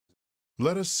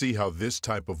Let us see how this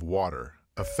type of water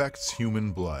affects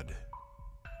human blood.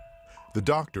 The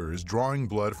doctor is drawing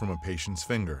blood from a patient's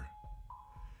finger.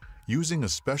 Using a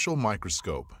special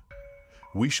microscope,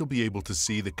 we shall be able to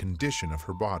see the condition of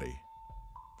her body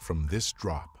from this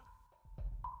drop.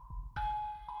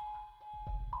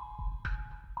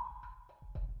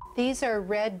 These are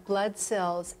red blood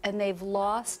cells, and they've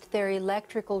lost their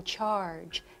electrical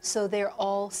charge, so they're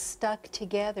all stuck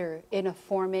together in a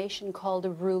formation called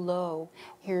a rouleau.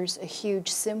 Here's a huge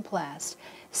symplast.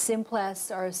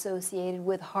 Symplasts are associated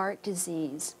with heart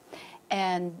disease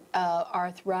and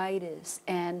arthritis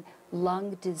and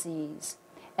lung disease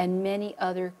and many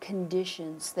other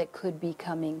conditions that could be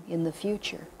coming in the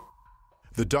future.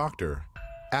 The doctor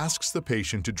asks the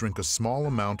patient to drink a small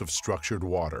amount of structured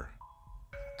water.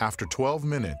 After 12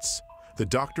 minutes, the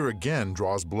doctor again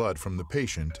draws blood from the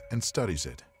patient and studies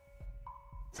it.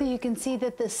 So you can see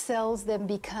that the cells then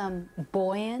become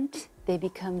buoyant, they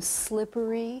become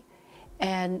slippery,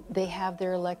 and they have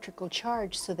their electrical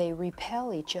charge, so they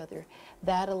repel each other.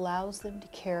 That allows them to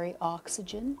carry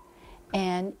oxygen,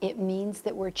 and it means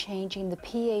that we're changing the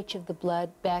pH of the blood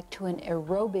back to an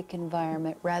aerobic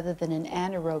environment rather than an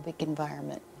anaerobic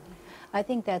environment. I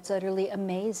think that's utterly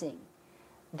amazing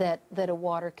that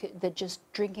just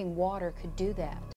drinking water could do that.